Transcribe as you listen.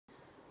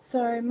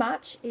So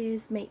March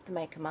is Meet the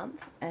Maker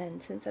month,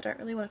 and since I don't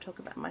really want to talk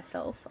about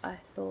myself, I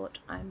thought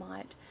I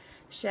might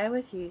share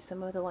with you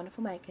some of the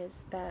wonderful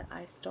makers that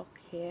I stock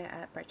here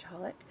at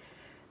Brooches.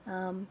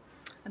 And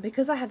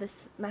because I had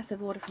this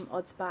massive order from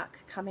Oddspark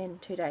come in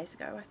 2 days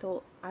ago, I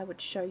thought I would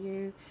show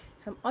you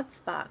some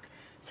Oddspark.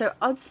 So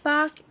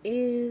Oddspark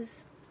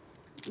is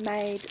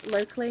made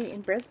locally in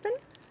Brisbane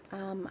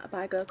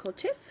by a girl called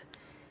Tiff.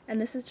 And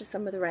this is just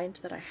some of the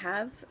range that I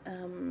have.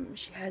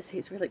 She has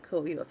these really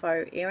cool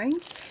UFO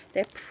earrings.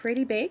 They're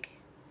pretty big.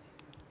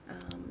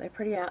 They're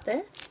pretty out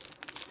there.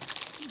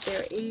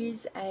 There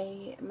is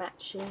a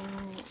matching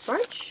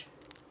brooch.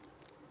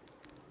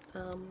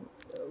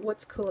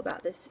 What's cool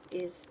about this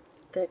is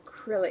the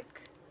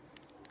acrylic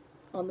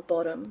on the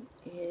bottom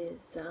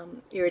is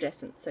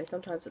iridescent. So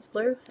sometimes it's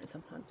blue and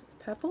sometimes it's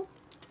purple.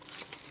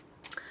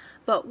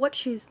 But what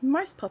she's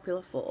most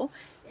popular for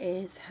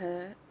is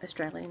her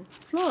Australian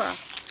flora.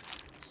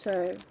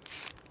 So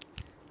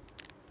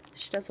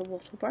she does a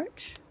wattle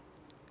brooch,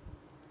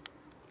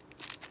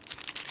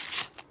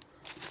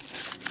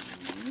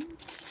 and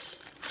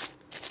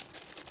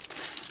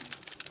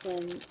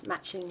then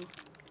matching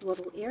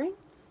wattle earrings,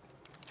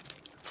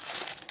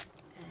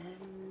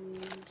 and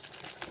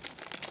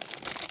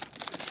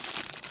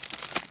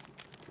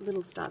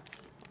little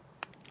studs.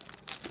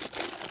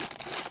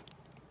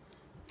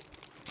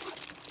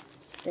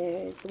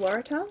 There's the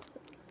Waratah. I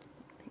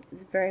think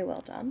it's very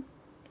well done.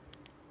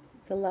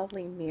 It's a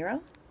lovely mirror,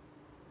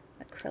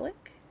 acrylic,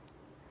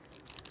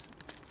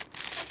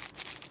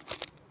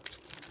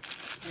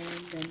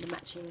 and then the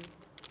matching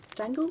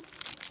dangles,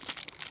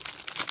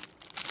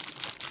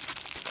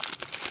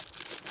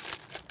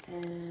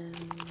 and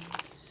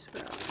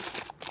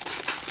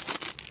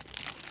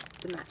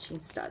the matching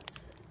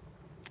studs.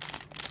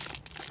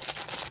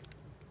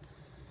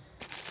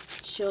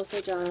 She also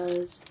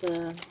does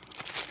the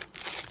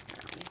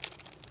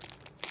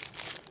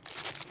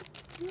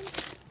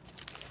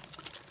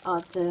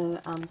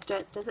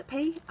Sturt's Desert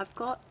Pea. I've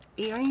got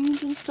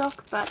earrings in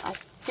stock, but I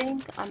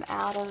think I'm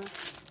out of...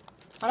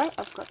 Oh no,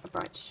 I've got a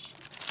brooch.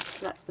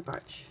 So that's the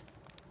brooch.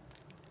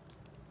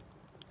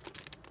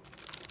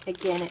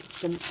 Again,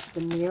 it's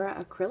the mirror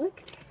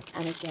acrylic,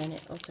 and again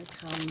it also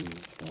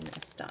comes in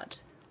a stud.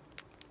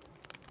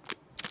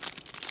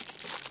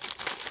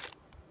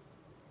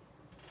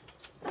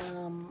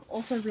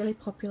 Also really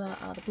popular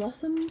are the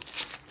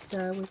blossoms.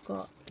 So we've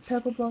got the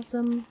purple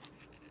blossom.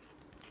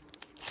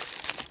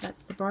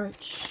 That's the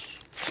brooch.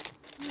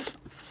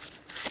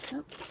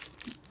 Yep.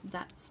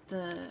 That's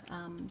the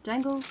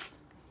dangles,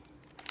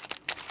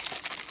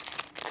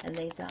 and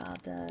these are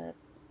the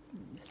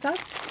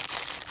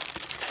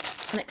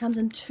studs. And it comes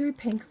in 2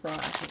 pink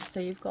varieties. So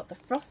you've got the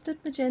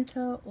frosted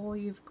magenta, or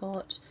you've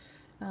got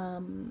I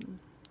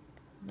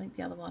think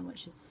the other one,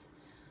 which is,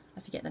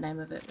 I forget the name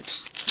of it, which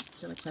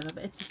is really clever,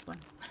 but it's this one.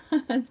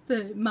 It's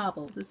the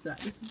marble. This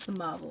is the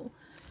marble.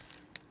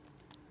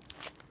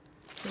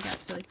 So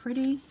that's really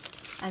pretty.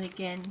 And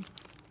again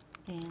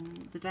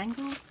in the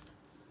dangles,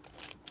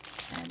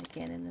 and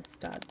again in the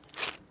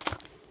studs.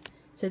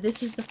 So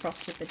this is the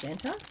frosted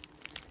magenta.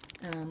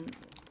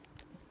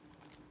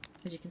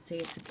 As you can see,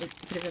 it's a bit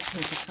of a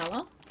pinky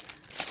colour.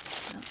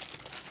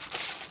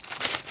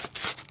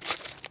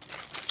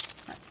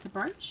 That's the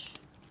brooch,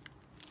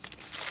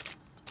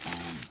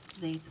 and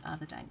these are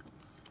the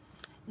dangles.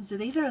 And so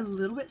these are a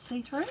little bit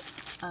see-through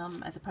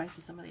as opposed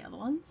to some of the other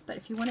ones, but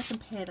if you want to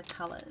compare the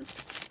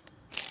colours,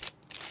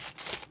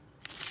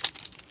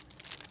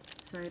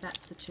 so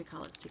that's the 2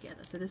 colours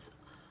together. So this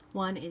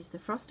one is the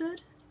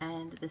frosted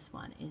and this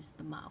one is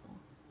the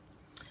marble.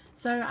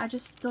 So I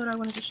just thought I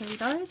wanted to show you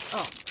those.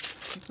 Oh,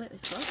 completely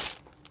forgot.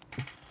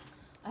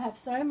 I have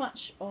so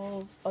much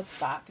of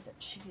Oddspark that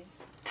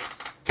she's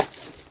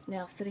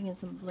now sitting in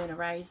some Luna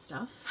Ray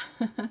stuff.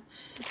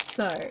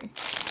 So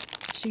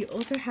she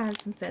also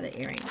has some feather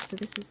earrings. So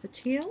this is the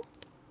teal.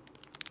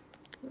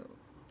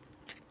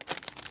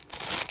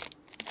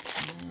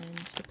 And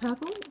the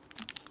purple.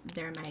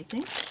 They're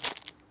amazing.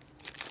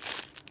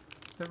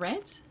 The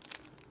red,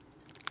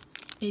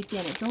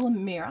 again, it's all a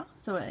mirror,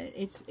 so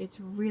it's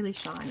really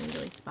shiny,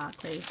 really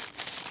sparkly.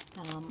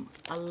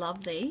 I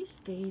love these.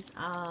 These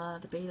are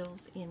the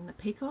beetles in the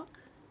peacock.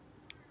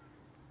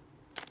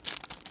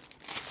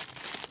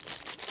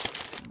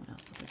 And what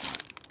else have we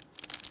got?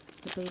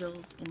 The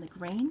beetles in the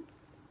green,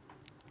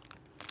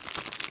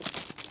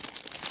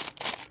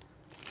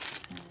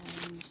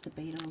 and the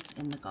beetles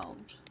in the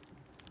gold.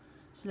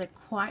 So they're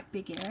quite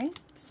big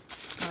earrings.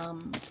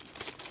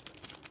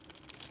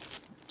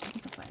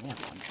 The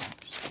other ones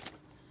left.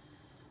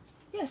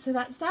 Yeah, so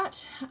that's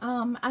that.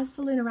 As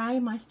for Luna Ray,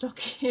 my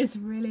stock is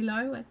really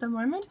low at the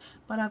moment,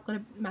 but I've got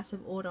a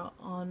massive order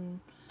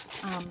on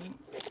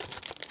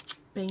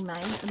being made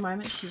at the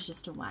moment. She's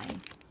just away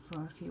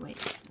for a few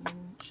weeks,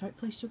 and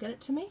hopefully she'll get it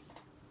to me.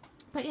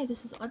 But yeah,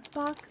 this is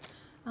Oddspark,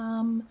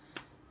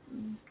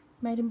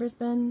 made in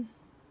Brisbane.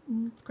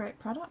 It's a great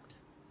product.